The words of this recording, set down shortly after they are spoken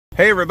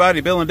Hey everybody,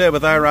 Bill and Deb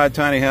with I Ride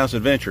Tiny House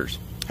Adventures.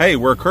 Hey,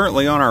 we're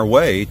currently on our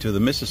way to the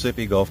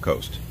Mississippi Gulf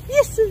Coast.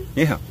 Yes, sir.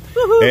 Yeah.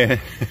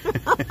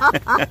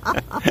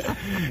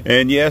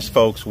 And yes,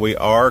 folks, we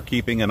are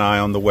keeping an eye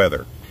on the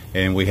weather.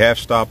 And we have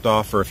stopped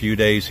off for a few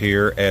days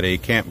here at a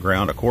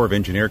campground, a Corps of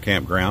Engineer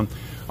campground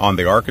on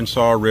the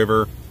Arkansas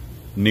River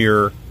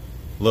near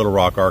Little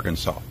Rock,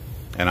 Arkansas.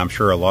 And I'm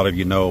sure a lot of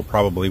you know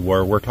probably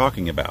where we're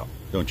talking about,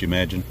 don't you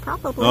imagine?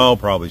 Probably. Oh,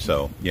 probably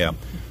so, yeah.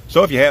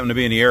 So if you happen to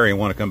be in the area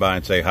and want to come by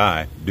and say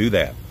hi, do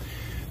that.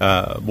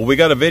 But we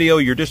got a video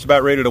you're just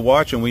about ready to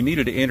watch, and we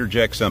needed to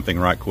interject something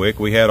right quick.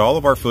 We had all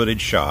of our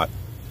footage shot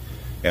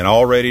and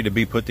all ready to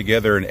be put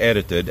together and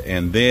edited,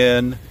 and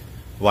then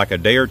like a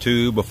day or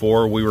two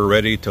before we were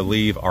ready to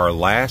leave our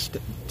last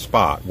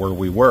spot where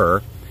we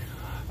were.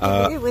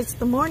 It was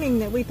the morning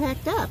that we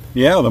packed up.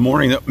 Yeah, the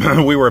morning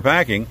that we were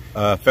packing,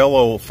 a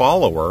fellow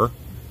follower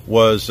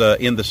was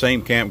in the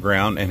same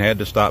campground and had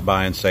to stop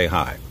by and say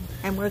hi.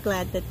 And we're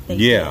glad that they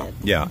did.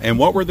 Yeah. And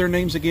what were their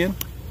names again?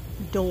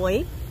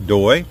 Doy.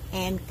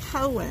 And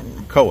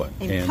Cohen.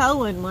 And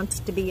Cohen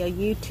wants to be a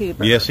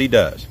YouTuber. Yes, he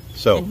does.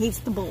 And he's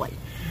the boy.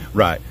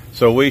 Right.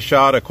 So we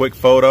shot a quick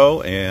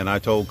photo, and I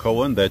told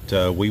Cohen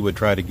that we would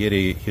try to get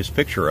his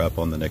picture up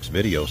on the next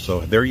video.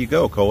 So there you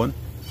go, Cohen.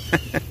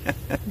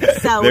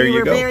 So we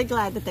were very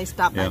glad that they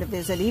stopped by to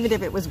visit, even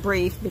if it was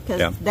brief,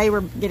 because they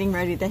were getting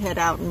ready to head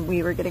out and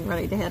we were getting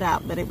ready to head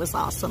out, but it was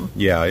awesome.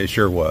 Yeah, it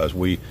sure was.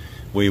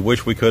 We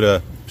wish we could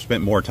have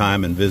spent more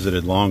time and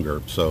visited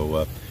longer.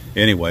 So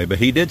anyway, but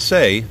he did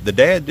say, the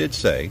dad did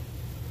say,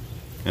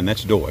 and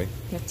that's Doy.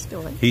 That's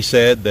Doy. He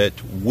said that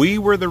we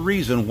were the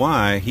reason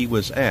why he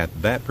was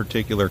at that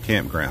particular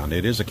campground.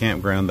 It is a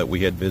campground that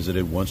we had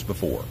visited once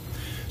before.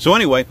 So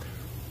anyway,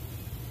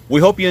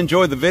 we hope you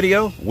enjoyed the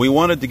video. We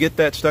wanted to get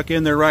that stuck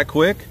in there right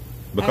quick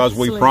because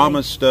we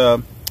promised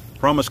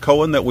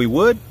Cohen that we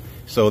would.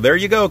 So there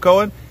you go,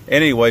 Cohen.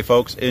 Anyway,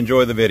 folks,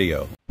 enjoy the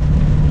video.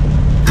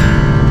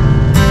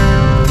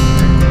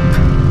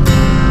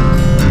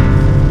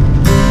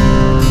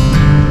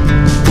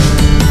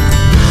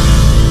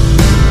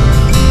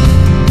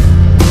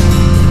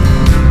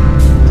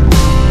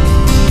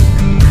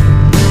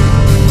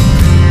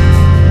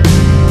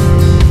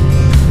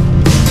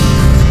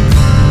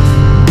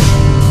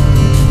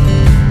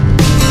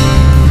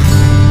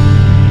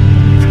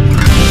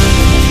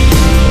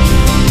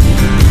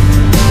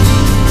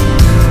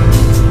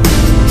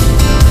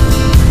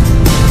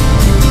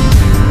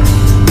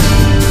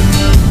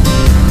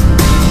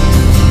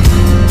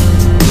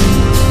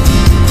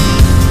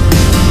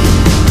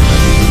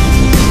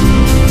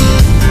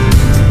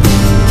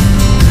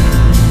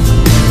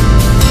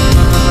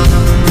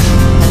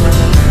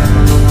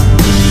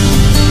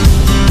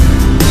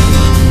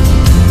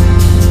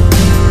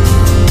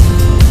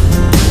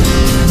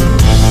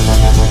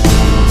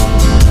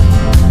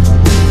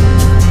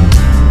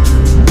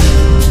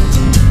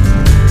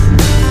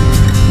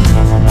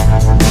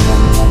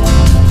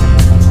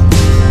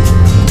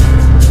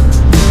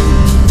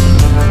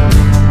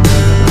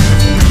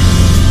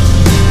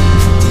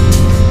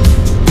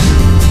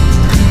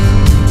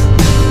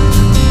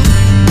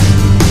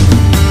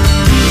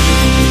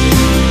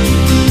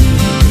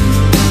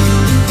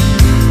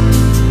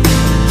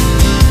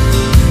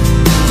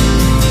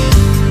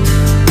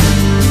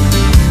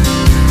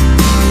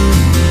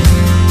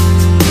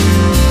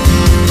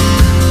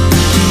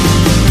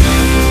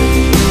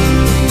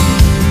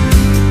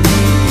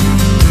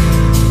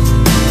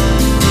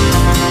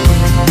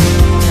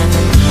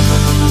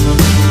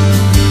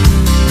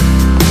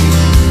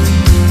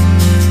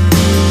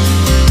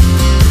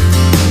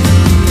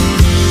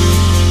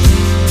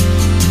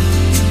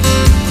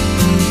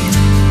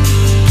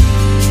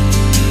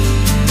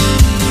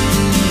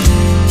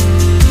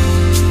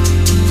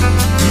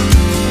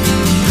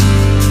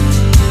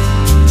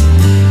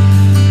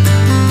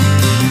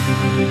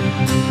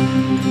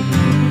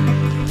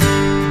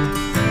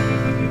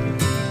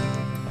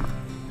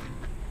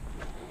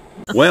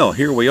 Well,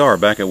 here we are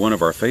back at one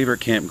of our favorite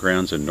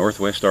campgrounds in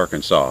northwest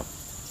Arkansas.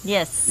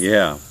 Yes.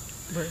 Yeah.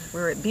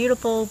 We're at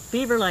beautiful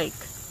Beaver Lake.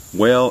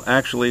 Well,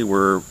 actually,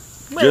 we're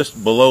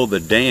just below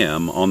the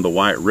dam on the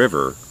White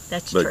River.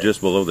 That's true. But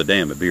just below the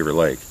dam at Beaver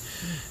Lake.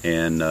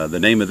 And the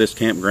name of this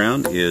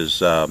campground is...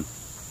 Dam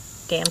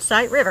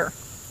Site River.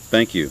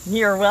 Thank you.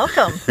 You're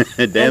welcome.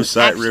 Dam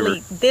Site River.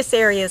 Actually, this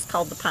area is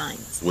called the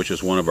Pines. Which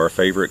is one of our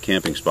favorite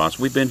camping spots.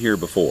 We've been here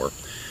before.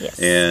 Yes.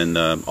 And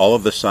all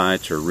of the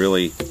sites are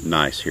really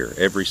nice here,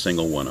 every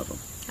single one of them.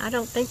 I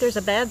don't think there's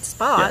a bad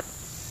spot.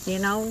 Yeah. You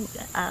know,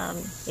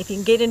 if you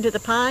can get into the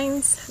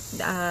Pines,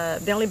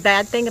 the only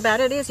bad thing about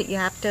it is that you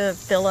have to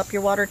fill up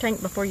your water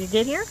tank before you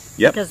get here.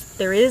 Yep. Because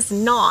there is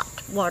not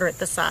water at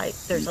the site.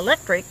 There's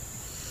electric,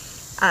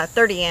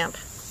 30 amp.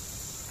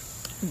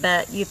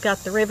 But you've got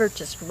the river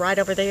just right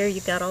over there.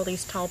 You've got all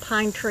these tall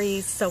pine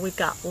trees. So we've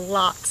got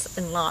lots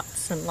and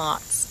lots and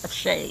lots of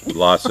shade.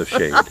 Lots of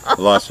shade.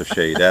 Lots of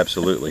shade,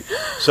 absolutely.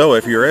 So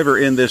if you're ever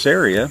in this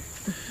area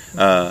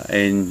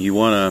and you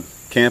want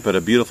to camp at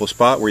a beautiful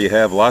spot where you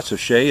have lots of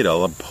shade,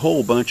 a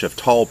whole bunch of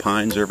tall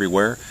pines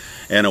everywhere,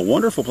 and a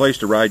wonderful place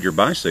to ride your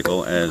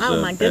bicycle as,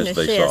 oh my goodness,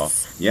 as they yes.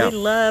 saw. Yeah. We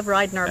love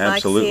riding our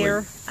Absolutely.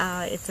 bikes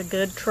here. It's a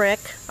good trek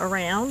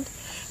around.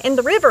 And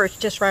the river is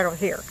just right over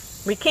here.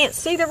 We can't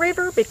see the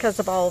river because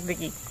of all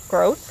the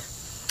growth,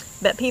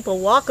 but people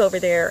walk over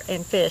there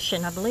and fish,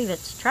 and I believe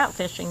it's trout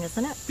fishing,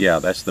 isn't it? Yeah,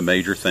 that's the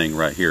major thing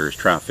right here is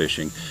trout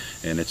fishing,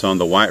 and it's on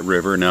the White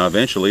River. Now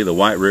eventually the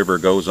White River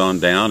goes on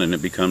down and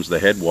it becomes the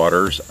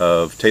headwaters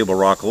of Table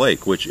Rock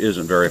Lake, which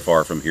isn't very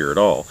far from here at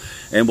all,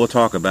 and we'll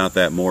talk about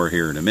that more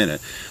here in a minute.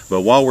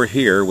 But while we're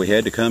here, we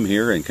had to come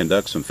here and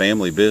conduct some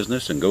family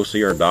business and go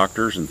see our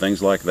doctors and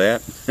things like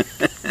that.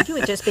 You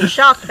would just be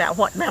shocked about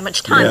how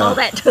much time all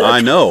that took.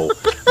 I know,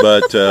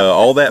 but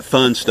all that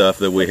fun stuff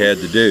that we had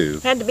to do.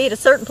 Had to be at a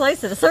certain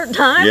place at a certain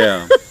time?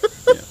 Yeah.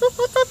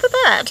 What's up with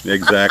that?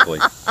 Exactly.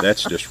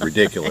 That's just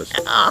ridiculous.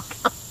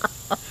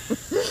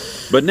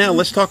 But now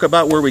let's talk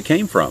about where we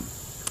came from.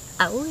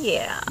 Oh,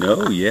 yeah.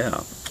 Oh,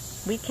 yeah.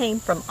 We came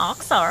from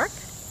Oxark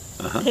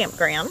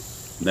Campground.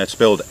 That's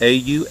spelled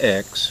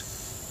A-U-X-A-R-C,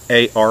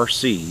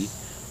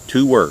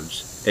 2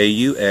 words.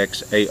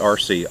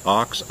 A-U-X-A-R-C,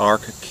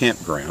 Oxark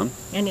Campground.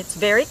 And it's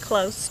very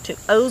close to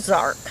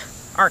Ozark,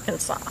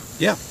 Arkansas.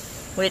 Yeah.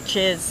 Which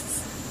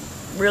is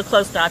real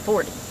close to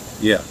I-40.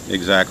 Yeah,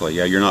 exactly.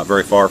 Yeah, you're not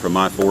very far from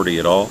I-40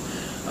 at all.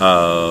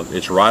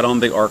 It's right on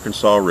the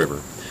Arkansas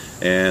River.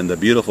 And the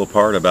beautiful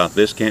part about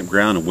this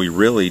campground, and we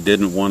really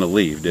didn't want to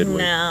leave, did we?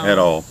 No. At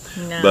all.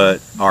 No.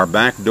 But our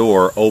back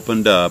door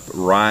opened up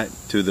right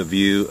to the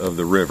view of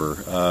the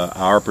river.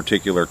 Our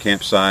particular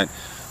campsite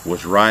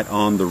was right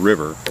on the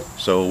river,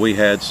 so we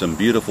had some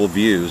beautiful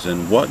views.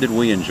 And what did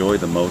we enjoy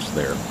the most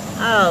there?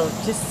 Oh,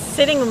 just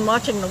sitting and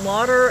watching the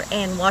water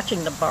and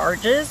watching the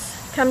barges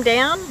come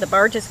down. The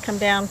barges come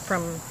down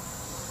from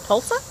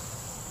Tulsa?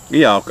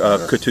 Yeah,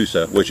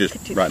 Catoosa, which is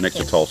right next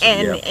to Tulsa.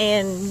 And, yeah.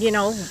 and you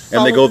know...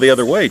 And they go the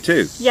other way,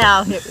 too.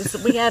 Yeah,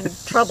 we had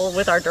trouble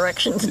with our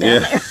directions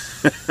down there.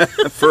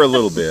 For a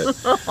little bit.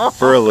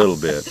 For a little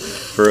bit.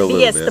 For a little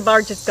yes, bit. the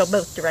barges go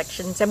both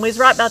directions, and we was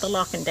right by the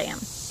lock and dam.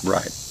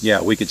 Right.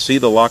 Yeah, we could see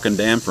the lock and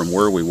dam from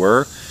where we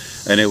were,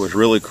 and it was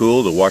really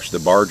cool to watch the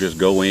barges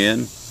go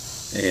in.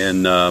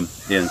 And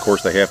of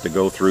course, they have to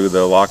go through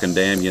the lock and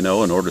dam, you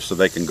know, in order so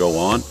they can go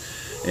on.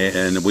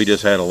 And we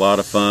just had a lot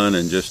of fun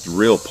and just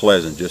real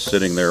pleasant just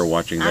sitting there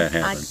watching that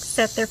happen. I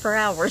sat there for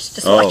hours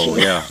just watching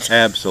yeah, that.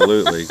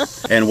 Absolutely.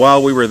 And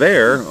while we were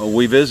there,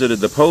 we visited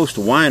the Post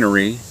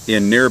Winery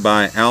in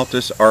nearby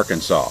Altus,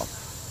 Arkansas.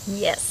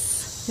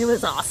 Yes, it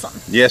was awesome.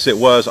 Yes, it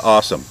was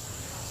awesome.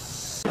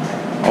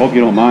 I hope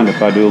you don't mind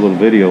if I do a little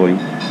videoing.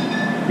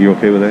 You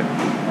okay with that?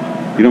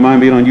 You don't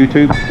mind being on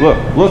YouTube?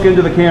 Look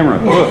into the camera.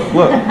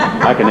 Look.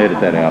 I can edit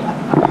that out.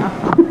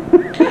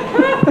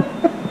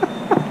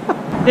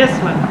 This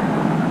one.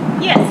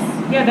 Yes.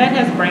 Yeah, that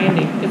has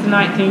brandy. It's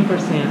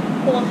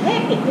 19%. Well,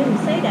 heck, it didn't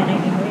say that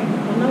anywhere.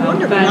 Well, no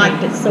wonder we funny.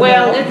 liked it so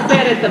well. It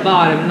said at the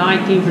bottom,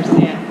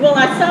 19%. Well,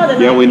 I saw the...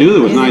 Yeah, we knew it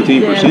was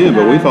 19%, Yes,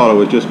 but we thought it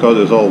was just because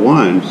it's all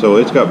wine, so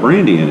it's got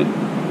brandy in it.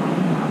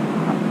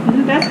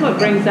 That's what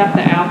brings up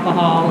the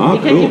alcohol. Oh,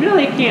 because cool. you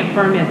really can't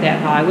ferment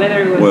that high.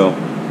 Whether it was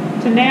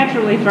to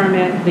naturally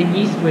ferment, the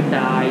yeast would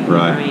die. You know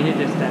what I mean, it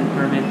just doesn't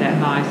ferment that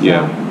high. So,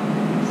 Yeah.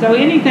 so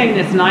anything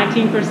that's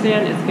 19%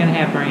 is going to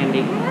have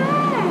brandy.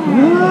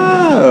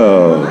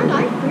 Oh. I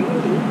like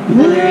brandy.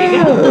 So there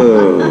you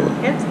go.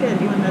 That's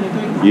good. You want another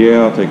taste?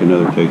 Yeah, I'll take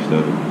another taste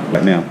of it.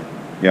 Right now.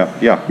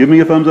 Yeah. Give me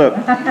a thumbs up.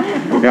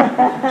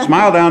 Yeah.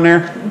 Smile down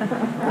there.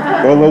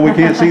 Although we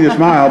can't see the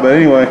smile, but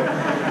anyway.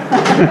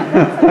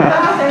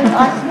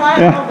 I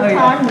smile all the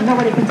time and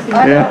nobody can see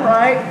I me. know,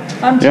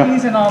 right? I'm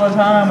teasing all the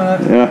time.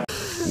 Yeah.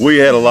 We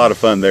had a lot of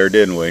fun there,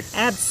 didn't we?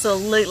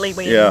 Absolutely.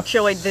 We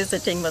enjoyed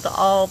visiting with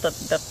all the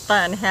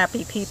fun,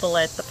 happy people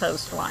at the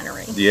Post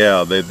Winery.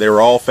 Yeah, they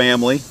were all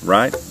family,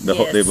 right?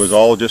 Yes. It was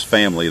all just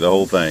family, the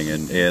whole thing.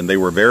 And they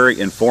were very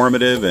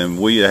informative, and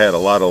we had a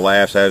lot of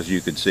laughs, as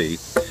you could see.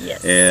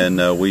 Yes.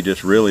 And we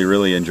just really,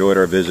 really enjoyed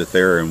our visit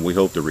there, and we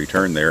hope to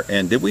return there.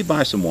 And did we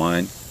buy some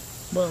wine?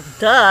 Well,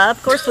 duh.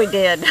 Of course we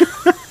did.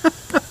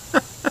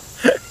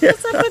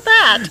 What's up with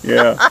that?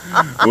 Yeah,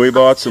 we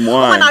bought some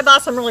wine. Oh, and I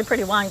bought some really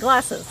pretty wine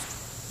glasses.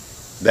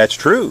 That's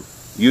true.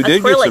 You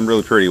did get some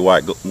really pretty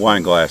wine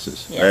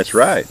glasses. Yes. That's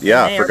right.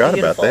 Yeah, And I they are forgot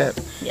about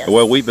beautiful. that. Yes.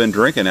 Well, we've been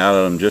drinking out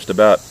of them just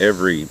about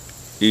every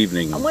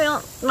evening.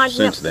 Well, my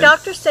Since then.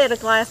 doctor said a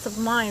glass of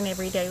wine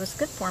every day was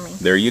good for me.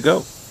 There you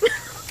go.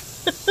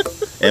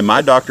 And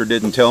my doctor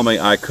didn't tell me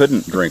I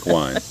couldn't drink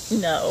wine.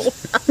 No.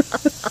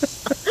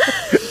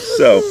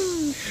 So,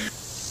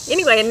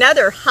 Anyway,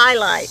 another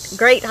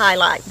great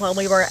highlight while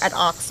we were at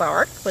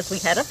Oxark was we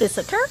had a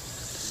visitor,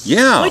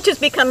 yeah. which is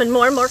becoming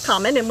more and more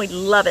common, and we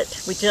love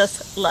it. We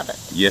just love it.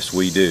 Yes,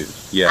 we do.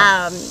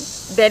 Yeah.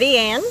 Betty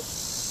Ann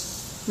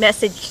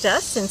messaged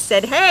us and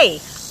said, hey,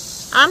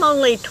 I'm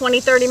only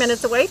 20-30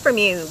 minutes away from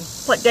you.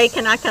 What day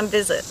can I come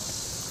visit?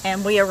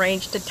 And we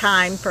arranged a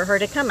time for her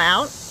to come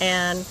out,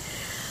 and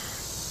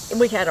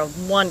we had a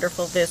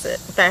wonderful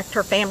visit. In fact,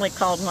 her family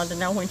called and wanted to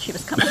know when she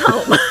was coming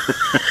home.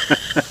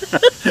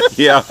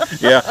 Yeah,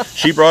 yeah.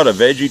 She brought a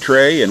veggie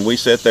tray, and we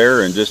sat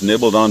there and just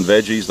nibbled on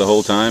veggies the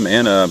whole time,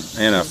 and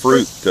a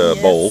fruit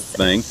bowl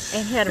thing.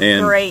 And had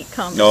a great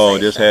conversation. Oh,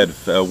 just had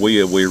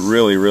we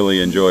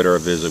really enjoyed our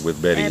visit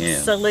with Betty Ann.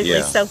 Absolutely,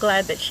 Yeah. so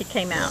glad that she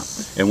came out.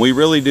 And we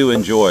really do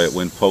enjoy it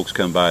when folks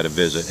come by to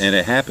visit, and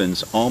it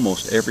happens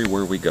almost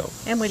everywhere we go.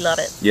 And we love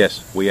it.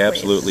 Yes, we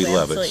absolutely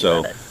love it.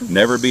 So love it.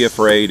 never be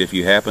afraid if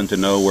you happen to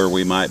know where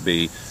we might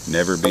be.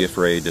 Never be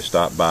afraid to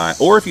stop by,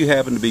 or if you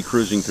happen to be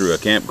cruising through a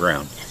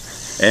campground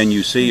and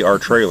you see our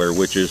trailer,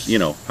 which is, you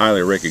know,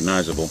 highly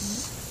recognizable,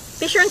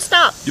 be sure and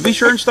stop. be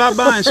sure and stop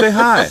by and say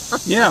hi.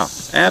 Yeah,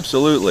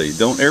 absolutely.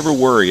 Don't ever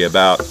worry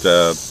about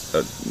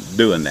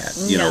doing that.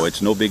 You know,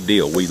 it's no big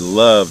deal. We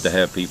love to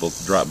have people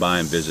drop by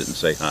and visit and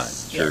say hi.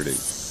 Sure do.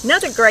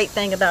 Another great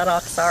thing about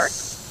Oxark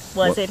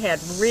was it had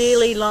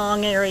really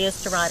long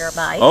areas to ride our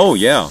bikes. Oh,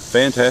 yeah.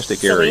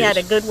 Fantastic areas. So we had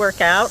a good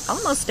workout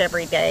almost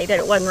every day that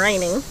it wasn't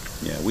raining.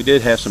 Yeah, we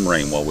did have some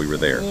rain while we were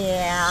there.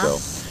 Yeah. So,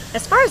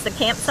 as far as the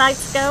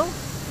campsites go,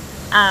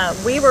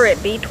 we were at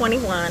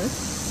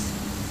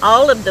B21.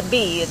 All of the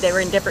B, they were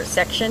in different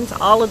sections.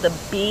 All of the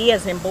B,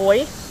 as in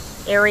boy,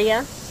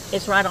 area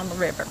is right on the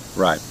river.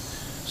 right.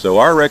 So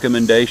our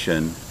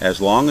recommendation, as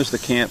long as the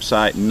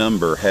campsite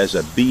number has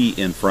a B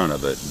in front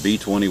of it,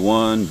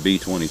 B21,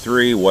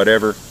 B23,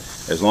 whatever,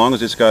 as long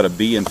as it's got a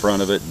B in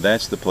front of it,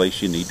 that's the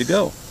place you need to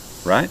go,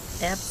 right?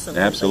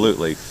 Absolutely.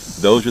 Absolutely.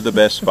 Those are the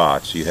best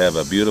spots. You have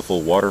a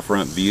beautiful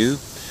waterfront view,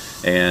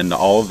 and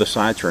all of the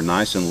sites are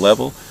nice and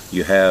level.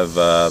 You have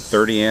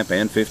 30 amp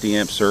and 50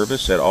 amp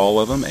service at all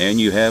of them,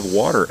 and you have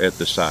water at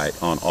the site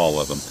on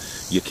all of them.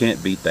 You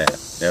can't beat that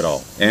at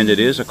all. And it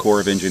is a Corps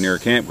of Engineer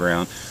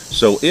campground,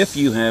 so if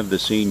you have the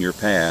senior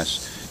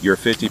pass, your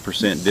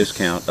 50%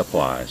 discount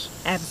applies.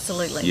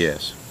 Absolutely.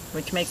 Yes.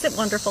 Which makes it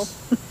wonderful.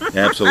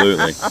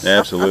 Absolutely.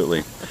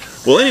 Absolutely.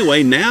 Well,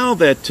 anyway, now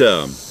that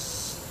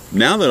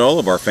all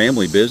of our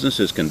family business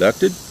is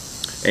conducted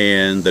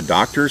and the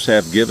doctors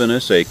have given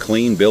us a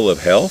clean bill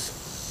of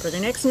health, For the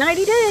next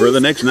 90 days. for the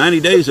next 90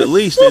 days at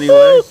least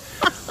anyway,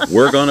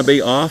 we're going to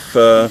be off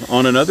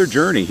on another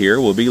journey here.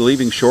 We'll be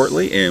leaving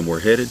shortly, and we're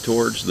headed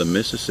towards the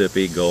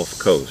Mississippi Gulf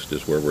Coast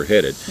is where we're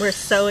headed. We're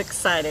so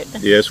excited.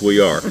 Yes,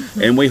 we are.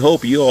 And we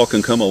hope you all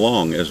can come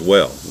along as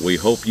well. We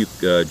hope you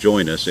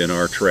join us in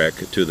our trek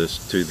to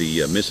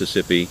the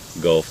Mississippi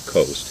Gulf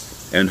Coast.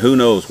 And who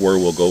knows where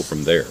we'll go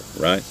from there,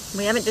 right?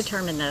 We haven't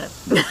determined that.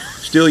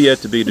 Still yet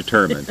to be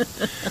determined.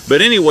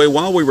 But anyway,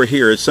 while we were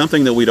here, it's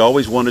something that we'd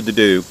always wanted to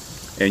do.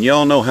 And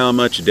y'all know how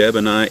much Deb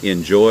and I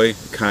enjoy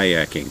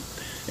kayaking.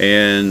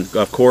 And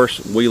of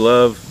course, we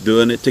love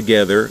doing it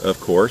together, of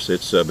course.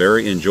 It's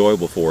very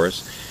enjoyable for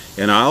us.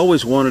 And I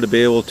always wanted to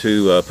be able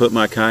to put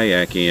my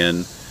kayak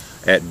in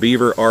at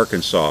Beaver,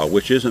 Arkansas,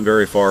 which isn't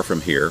very far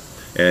from here.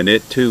 And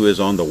it too is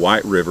on the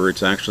White River.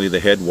 It's actually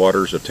the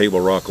headwaters of Table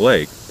Rock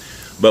Lake.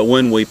 But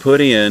when we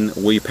put in,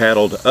 we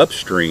paddled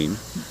upstream.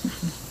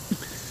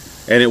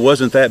 And it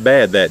wasn't that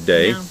bad that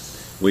day. No.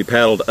 We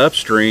paddled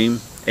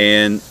upstream,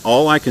 and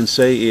all I can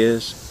say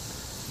is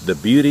the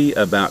beauty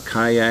about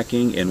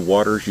kayaking in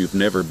waters you've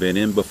never been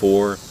in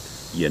before,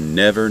 you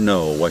never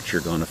know what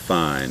you're going to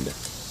find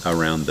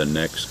around the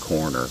next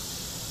corner.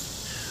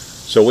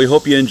 So we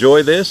hope you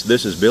enjoy this.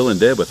 This is Bill and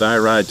Deb with I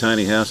Ride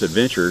Tiny House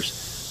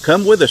Adventures.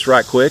 Come with us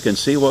right quick and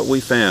see what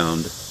we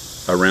found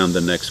around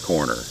the next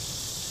corner.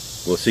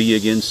 We'll see you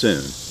again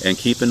soon. And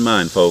keep in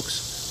mind,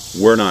 folks,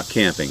 we're not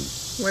camping.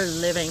 We're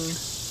living.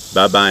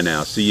 Bye-bye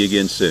now. See you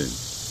again soon.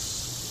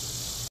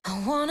 I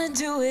wanna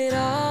do it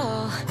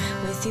all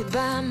with you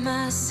by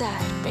my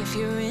side. If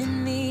you're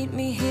in, meet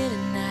me here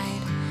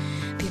tonight.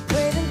 Be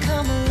brave and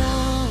come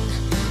along.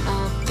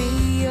 I'll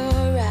be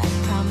alright.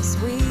 Promise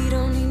we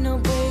don't need no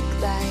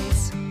brake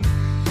lights.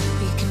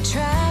 We can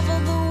travel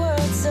the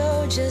world,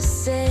 so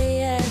just say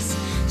yes.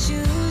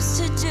 Choose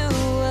to do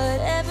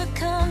whatever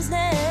comes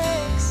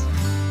next.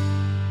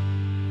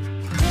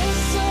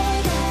 This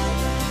or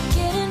that,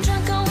 getting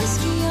drunk on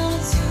whiskey on a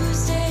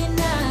Tuesday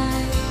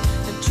night,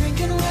 or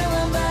drinking where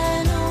I'm by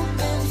an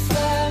open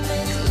fire,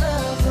 make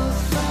love or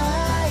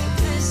fight.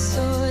 This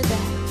or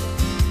that,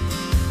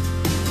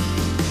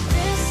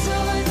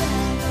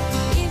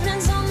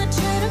 evenings on the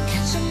train or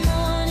catch a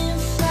morning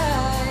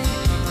flight,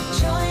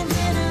 enjoying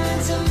dinner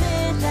until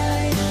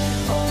midnight,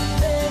 or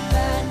bed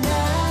by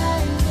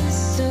night.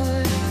 This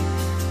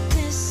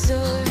or I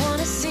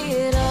wanna see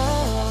it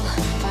all,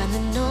 find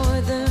the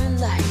northern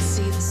lights,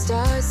 see the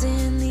stars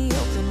in the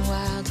open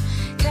wild,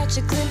 catch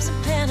a glimpse of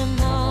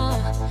Panama.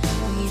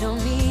 We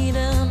don't need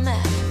a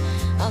map,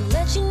 I'll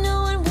let you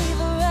know when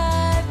we've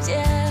arrived,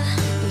 yeah.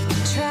 We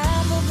can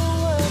travel the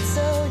world,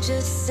 so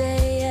just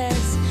say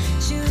yes.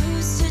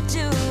 Choose to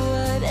do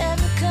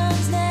whatever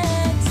comes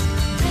next.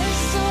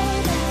 This or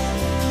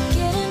that,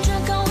 getting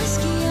drunk on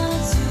whiskey on a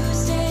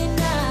Tuesday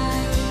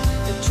night,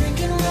 or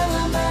drinking rum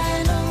out by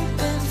an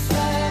open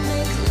fire,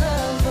 make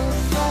love or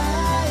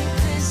fight.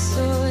 This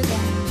or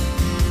that,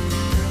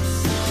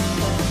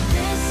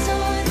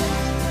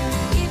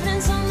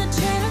 evenings on the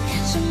train or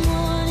catch a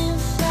morning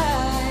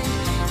flight,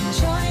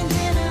 enjoying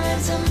dinner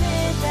until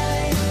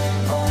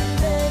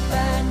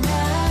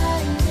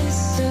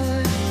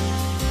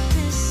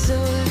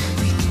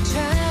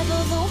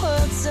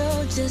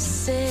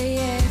just say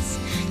yes.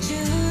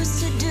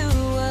 Choose to do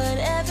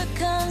whatever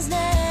comes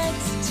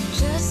next.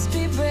 Just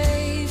be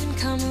brave and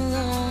come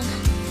along.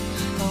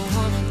 I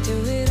wanna do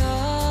it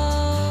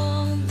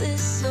all,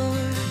 this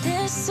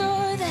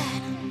or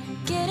that.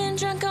 Getting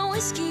drunk on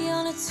whiskey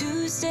on a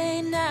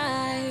Tuesday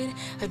night,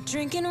 or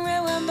drinking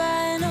red wine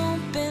by an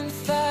open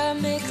fire.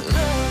 Make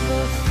love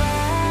or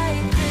fight.